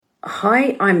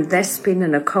Hi, I'm Despina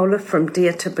Nicola from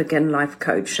Dare to Begin Life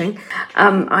Coaching.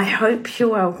 I hope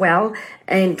you are well,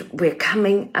 and we're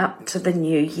coming up to the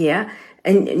new year.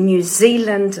 In New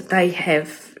Zealand, they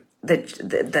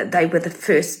were the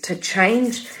first to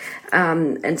change,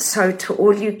 and so to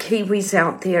all you Kiwis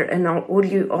out there and all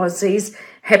you Aussies,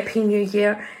 Happy New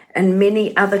Year. And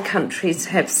many other countries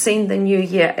have seen the new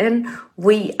year in.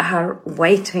 We are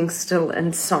waiting still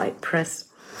in Cyprus.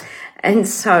 And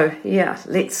so,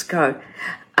 let's go.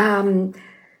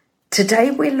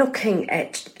 Today we're looking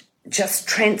at just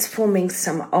transforming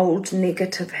some old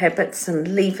negative habits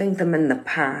and leaving them in the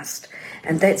past.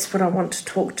 And that's what I want to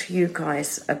talk to you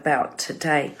guys about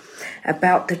today,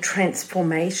 about the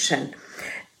transformation.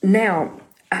 Now,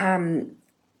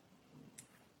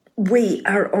 we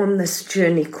are on this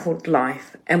journey called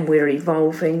life, and we're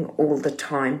evolving all the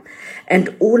time.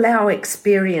 And all our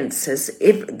experiences,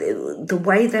 the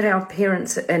way that our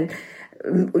parents and,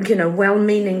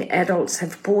 well-meaning adults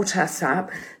have brought us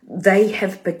up, they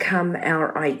have become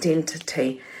our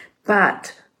identity.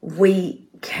 But we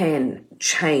can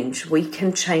change. We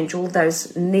can change all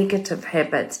those negative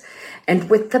habits.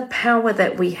 And with the power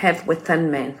that we have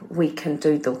within man, we can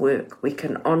do the work. We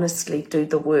can honestly do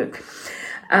the work.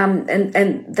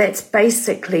 And that's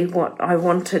basically what I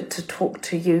wanted to talk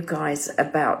to you guys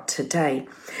about today.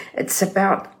 It's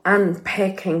about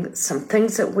unpacking some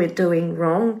things that we're doing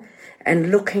wrong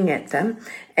and looking at them.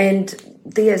 And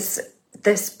there's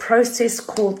this process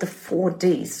called the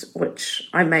 4Ds, which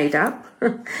I made up.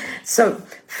 So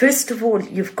first of all,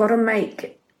 you've got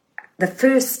to the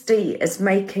first D is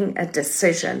making a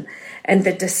decision. And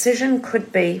the decision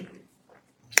could be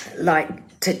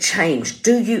to change.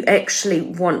 Do you actually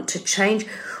want to change,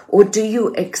 or do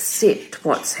you accept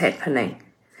what's happening?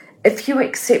 If you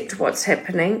accept what's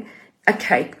happening,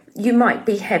 okay, you might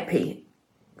be happy.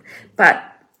 But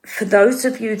for those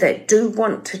of you that do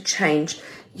want to change,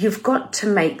 you've got to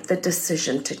make the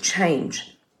decision to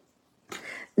change.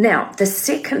 Now, the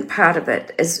second part of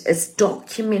it is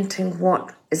documenting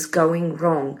what is going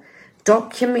wrong.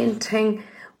 Documenting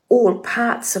all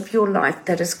parts of your life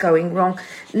that is going wrong.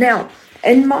 Now,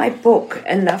 in my book,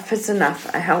 Enough is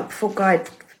Enough, a helpful guide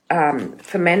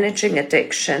for managing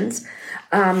addictions,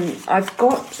 I've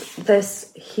got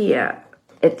this here.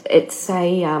 It's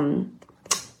a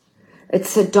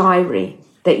diary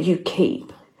that you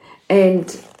keep,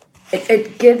 and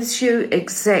it gives you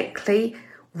exactly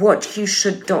what you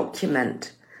should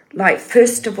document. Like,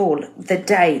 first of all, the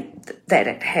day that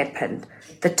it happened,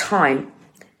 the time.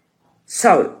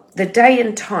 So, the day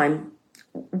and time,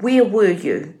 where were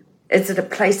you? Is it a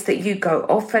place that you go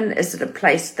often? Is it a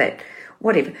place that,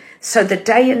 whatever? So the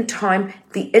day and time,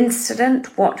 the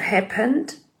incident, what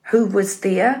happened, who was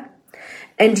there,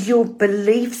 and your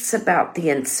beliefs about the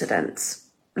incidents.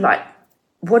 Like,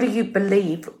 what do you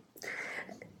believe?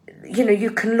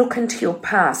 You can look into your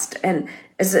past, and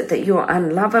is it that you're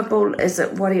unlovable? Is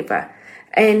it whatever?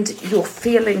 And your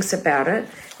feelings about it.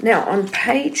 Now, on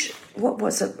page,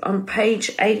 on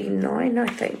page 89, I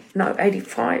think. No,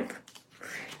 85.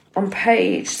 On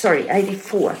page,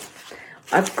 84,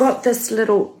 I've got this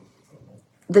little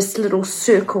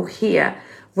circle here,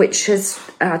 which is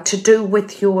to do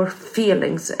with your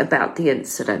feelings about the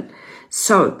incident.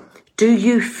 So, do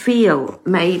you feel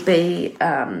maybe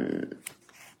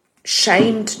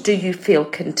shamed? Do you feel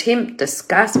contempt,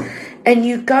 disgust? And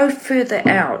you go further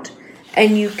out,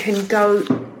 and you can go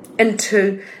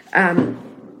into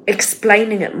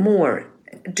explaining it more.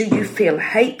 Do you feel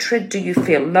hatred? Do you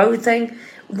feel loathing?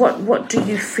 What do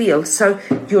you feel? So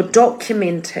you're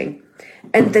documenting.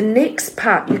 And the next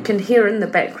part, you can hear in the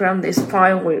background, there's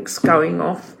fireworks going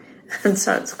off. And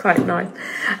so it's quite nice.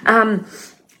 And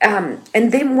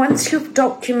then once you've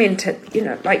documented,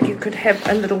 like you could have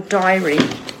a little diary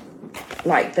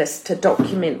like this to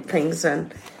document things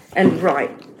and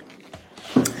write.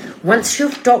 Once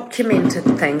you've documented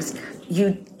things,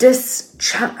 you've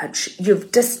discharged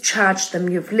them,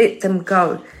 you've let them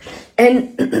go.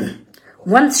 And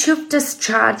once you've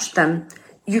discharged them,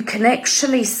 you can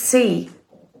actually see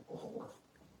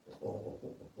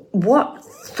what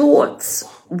thoughts,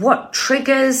 what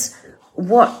triggers,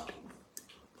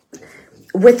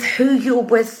 with who you're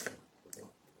with.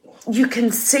 You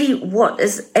can see what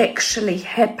is actually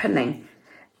happening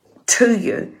to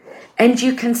you, and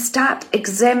you can start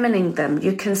examining them.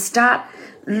 You can start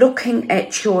looking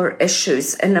at your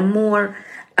issues in a more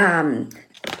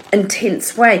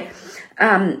intense way.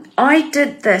 I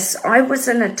did this. I was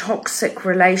in a toxic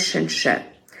relationship,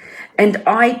 and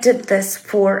I did this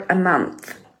for a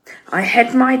month. I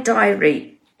had my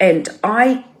diary, and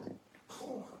I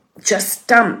just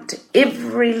dumped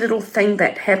every little thing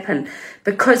that happened,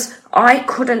 because I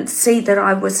couldn't see that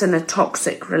I was in a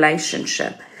toxic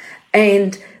relationship.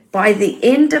 And by the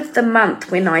end of the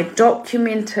month, when I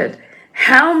documented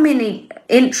how many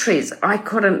entries, I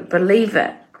couldn't believe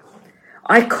it.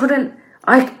 I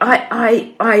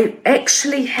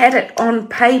actually had it on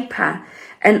paper,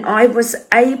 and I was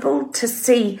able to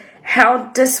see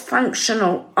how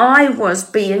dysfunctional I was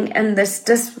being in this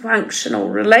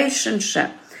dysfunctional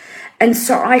relationship. And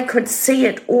so I could see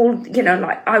it all,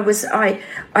 like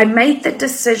I made the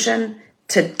decision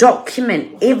to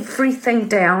document everything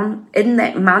down in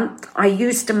that month. I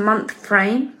used a month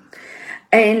frame.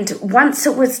 And once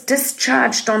it was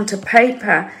discharged onto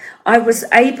paper, I was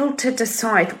able to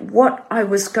decide what I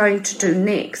was going to do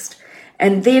next.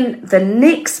 And then the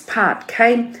next part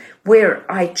came where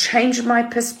I changed my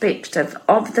perspective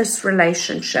of this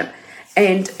relationship,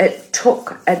 and it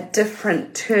took a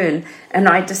different turn, and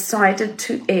I decided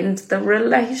to end the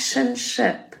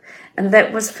relationship. And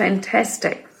that was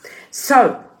fantastic.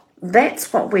 So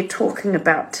that's what we're talking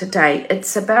about today.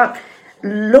 It's about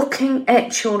looking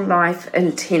at your life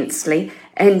intensely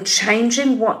and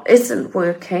changing what isn't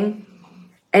working,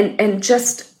 and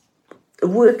just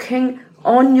working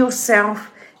on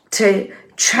yourself to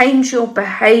change your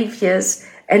behaviors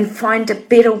and find a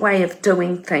better way of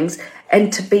doing things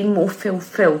and to be more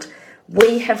fulfilled.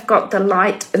 We have got the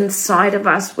light inside of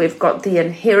us. We've got the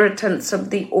inheritance of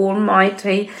the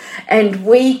Almighty, and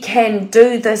we can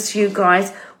do this, you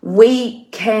guys. We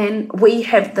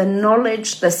have the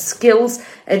knowledge, the skills.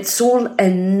 It's all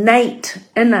innate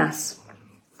in us.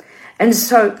 And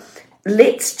so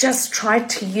let's just try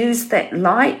to use that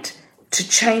light to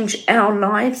change our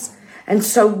lives. And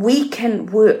so we can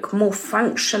work more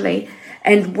functionally,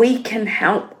 and we can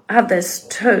help others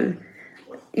too.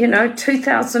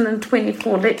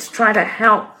 2024, let's try to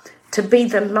help to be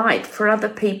the light for other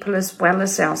people as well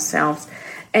as ourselves,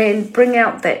 and bring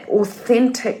out that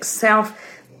authentic self,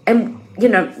 and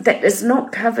that is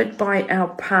not covered by our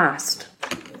past.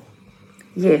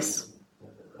 Yes.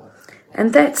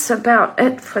 And that's about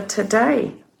it for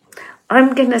today.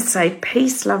 I'm going to say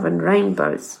peace, love and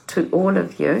rainbows to all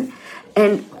of you.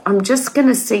 And I'm just going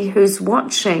to see who's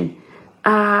watching.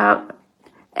 Anthony,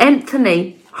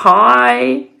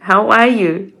 hi, how are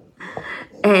you?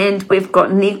 And we've got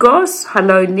Nigos,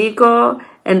 hello Nigo.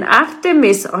 And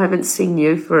Artemis, I haven't seen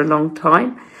you for a long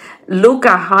time.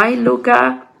 Luca, hi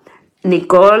Luca.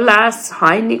 Nicolas,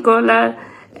 hi Nicola.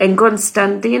 And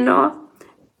Constantino.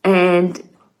 And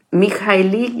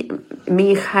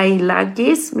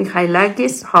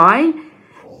Michailagis, hi.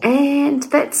 And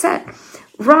that's it.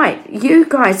 Right, you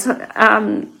guys,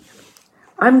 I'm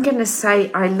going to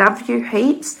say I love you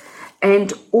heaps,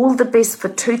 and all the best for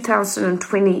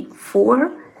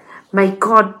 2024. May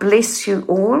God bless you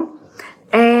all.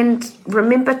 And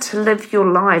remember to live your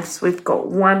lives. We've got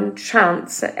one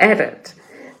chance at it.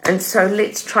 And so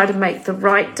let's try to make the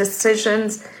right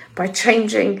decisions by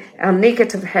changing our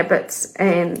negative habits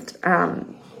and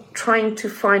trying to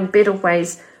find better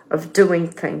ways of doing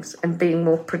things and being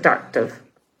more productive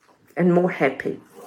and more happy.